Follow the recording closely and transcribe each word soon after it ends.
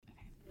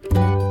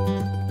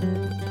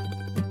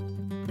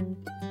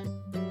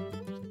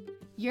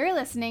You're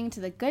listening to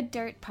the Good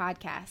Dirt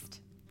Podcast.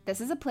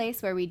 This is a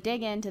place where we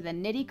dig into the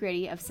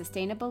nitty-gritty of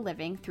sustainable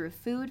living through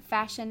food,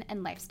 fashion,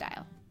 and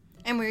lifestyle.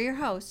 And we're your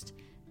hosts,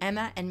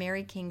 Emma and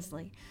Mary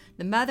Kingsley,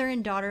 the mother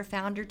and daughter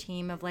founder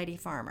team of Lady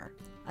Farmer,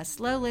 a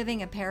slow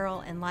living apparel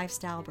and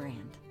lifestyle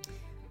brand.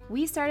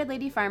 We started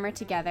Lady Farmer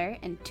together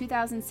in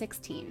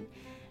 2016,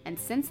 and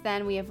since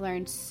then we have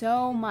learned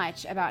so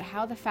much about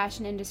how the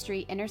fashion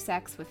industry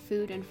intersects with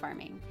food and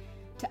farming.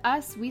 To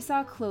us, we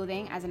saw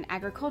clothing as an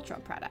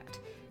agricultural product,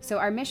 so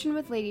our mission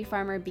with Lady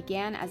Farmer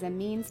began as a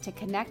means to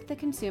connect the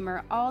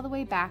consumer all the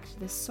way back to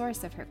the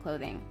source of her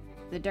clothing,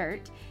 the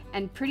dirt,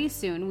 and pretty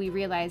soon we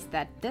realized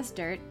that this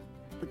dirt,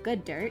 the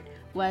good dirt,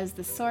 was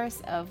the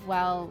source of,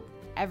 well,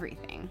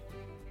 everything.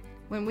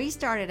 When we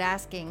started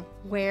asking,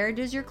 where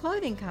does your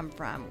clothing come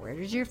from? Where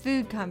does your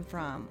food come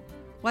from?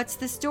 What's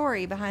the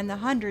story behind the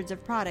hundreds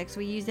of products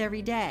we use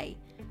every day?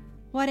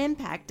 What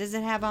impact does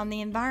it have on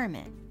the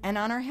environment and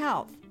on our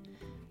health?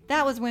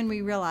 That was when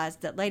we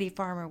realized that Lady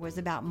Farmer was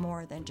about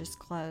more than just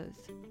clothes.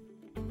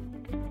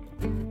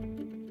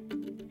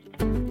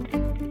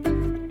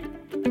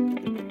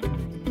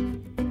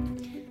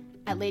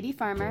 At Lady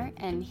Farmer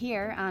and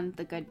here on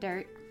The Good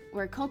Dirt,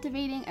 we're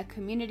cultivating a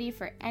community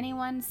for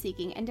anyone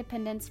seeking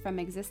independence from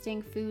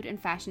existing food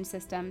and fashion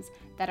systems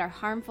that are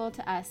harmful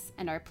to us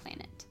and our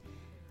planet.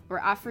 We're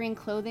offering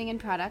clothing and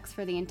products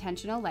for the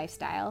intentional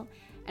lifestyle,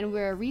 and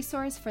we're a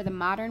resource for the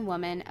modern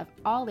woman of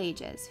all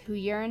ages who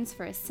yearns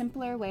for a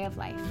simpler way of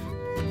life.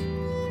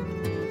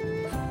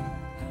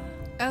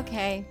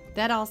 Okay,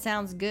 that all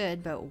sounds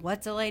good, but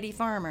what's a Lady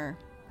Farmer?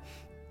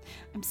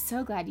 I'm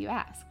so glad you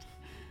asked.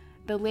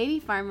 The Lady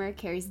Farmer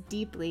cares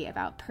deeply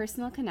about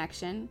personal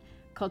connection,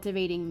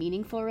 cultivating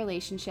meaningful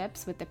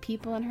relationships with the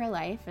people in her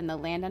life and the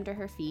land under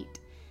her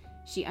feet.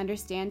 She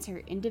understands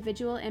her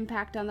individual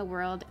impact on the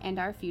world and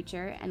our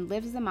future and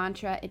lives the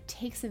mantra, "It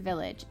takes a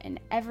village," in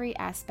every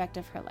aspect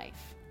of her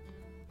life.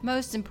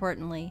 Most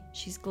importantly,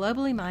 she's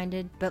globally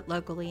minded but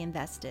locally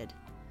invested.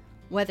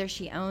 Whether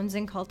she owns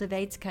and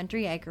cultivates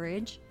country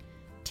acreage,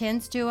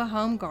 tends to a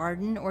home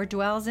garden, or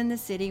dwells in the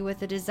city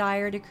with a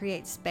desire to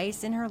create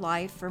space in her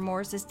life for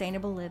more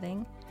sustainable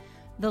living,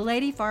 the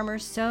Lady Farmer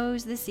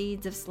sows the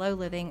seeds of slow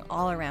living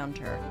all around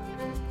her.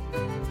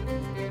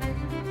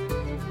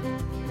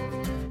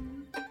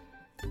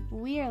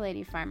 We are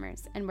Lady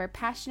Farmers, and we're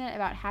passionate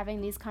about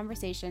having these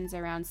conversations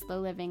around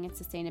slow living and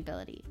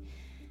sustainability.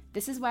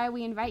 This is why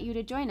we invite you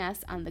to join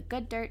us on the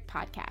Good Dirt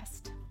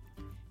Podcast.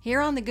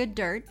 Here on The Good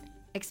Dirt,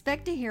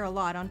 expect to hear a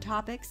lot on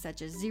topics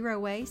such as zero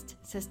waste,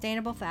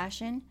 sustainable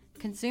fashion,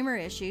 consumer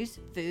issues,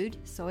 food,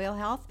 soil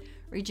health,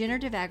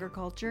 regenerative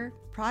agriculture,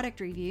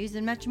 product reviews,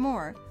 and much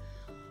more.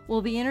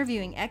 We'll be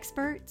interviewing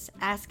experts,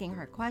 asking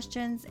hard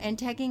questions, and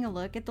taking a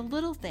look at the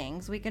little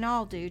things we can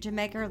all do to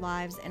make our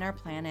lives and our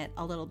planet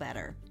a little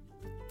better.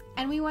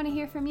 And we want to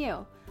hear from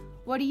you.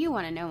 What do you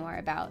want to know more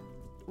about?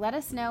 Let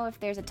us know if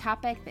there's a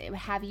topic that would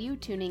have you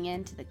tuning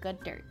in to The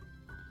Good Dirt.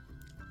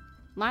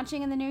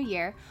 Launching in the new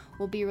year,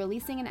 we'll be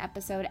releasing an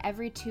episode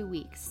every 2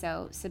 weeks,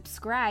 so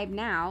subscribe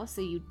now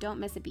so you don't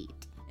miss a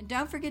beat. And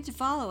don't forget to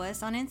follow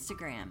us on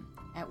Instagram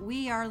at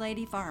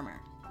WeAreLadyFarmer,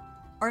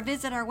 or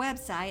visit our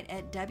website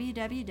at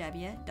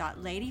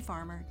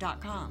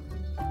www.ladyfarmer.com.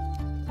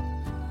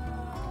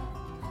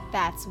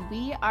 That's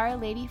We Are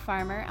Lady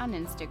Farmer on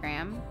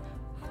Instagram,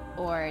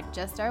 or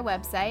just our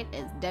website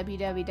is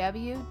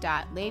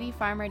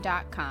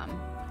www.ladyfarmer.com.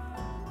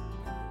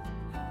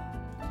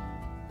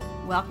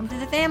 Welcome to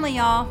the family,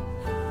 y'all.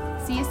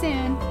 See you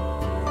soon.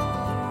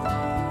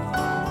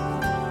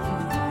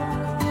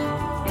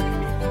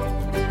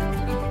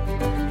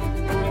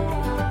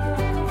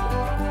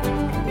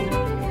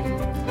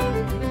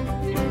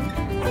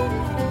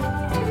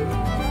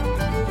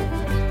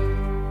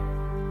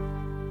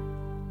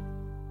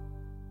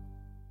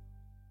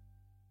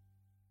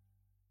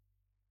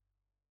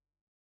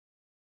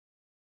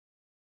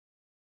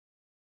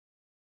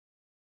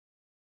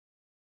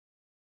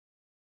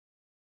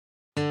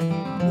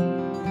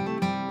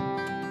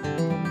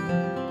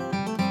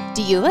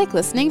 Do you like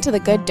listening to The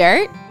Good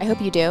Dirt? I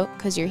hope you do,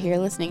 because you're here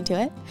listening to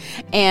it.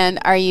 And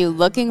are you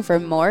looking for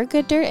more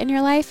good dirt in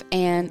your life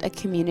and a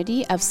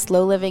community of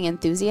slow living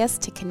enthusiasts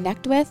to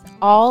connect with,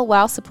 all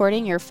while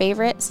supporting your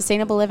favorite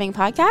sustainable living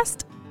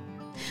podcast?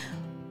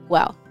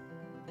 Well,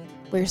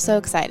 we're so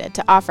excited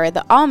to offer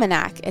the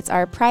Almanac. It's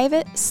our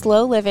private,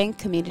 slow living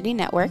community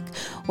network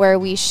where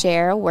we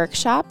share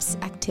workshops,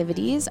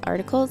 activities,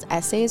 articles,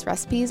 essays,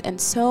 recipes, and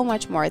so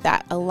much more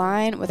that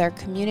align with our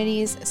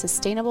community's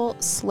sustainable,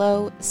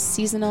 slow,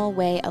 seasonal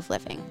way of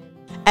living.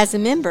 As a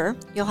member,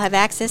 you'll have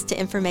access to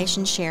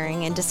information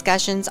sharing and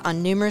discussions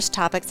on numerous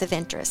topics of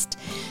interest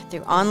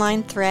through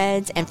online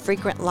threads and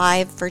frequent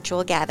live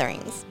virtual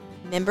gatherings.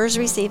 Members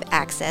receive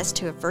access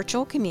to a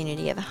virtual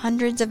community of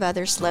hundreds of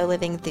other slow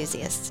living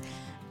enthusiasts,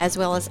 as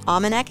well as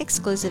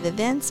Almanac-exclusive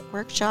events,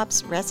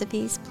 workshops,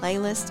 recipes,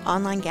 playlists,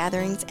 online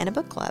gatherings, and a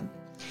book club.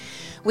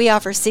 We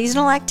offer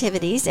seasonal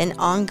activities and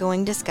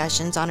ongoing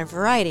discussions on a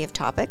variety of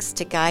topics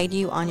to guide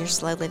you on your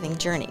slow living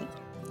journey.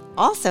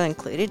 Also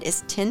included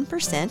is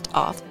 10%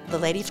 off the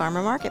Lady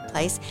Farmer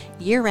Marketplace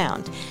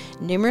year-round,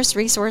 numerous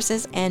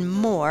resources and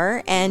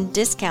more, and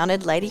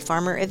discounted Lady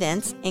Farmer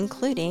events,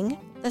 including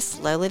the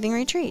Slow Living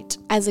Retreat.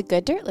 As a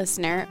Good Dirt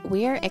listener,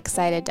 we are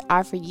excited to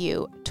offer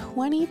you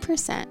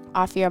 20%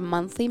 off your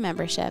monthly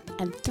membership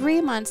and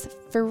 3 months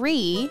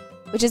free,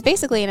 which is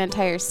basically an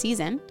entire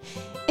season,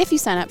 if you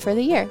sign up for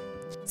the year.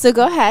 So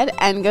go ahead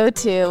and go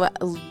to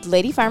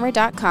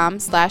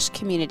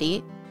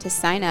ladyfarmer.com/community to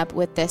sign up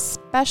with this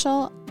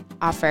special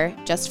offer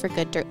just for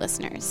Good Dirt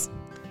listeners.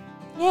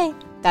 Yay!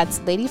 That's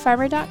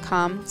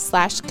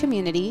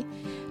ladyfarmer.com/community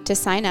to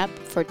sign up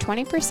for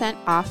 20%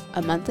 off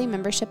a monthly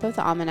membership of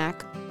the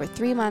Almanac or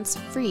 3 months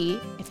free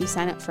if you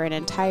sign up for an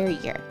entire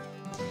year.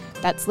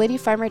 That's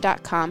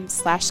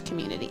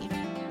ladyfarmer.com/community.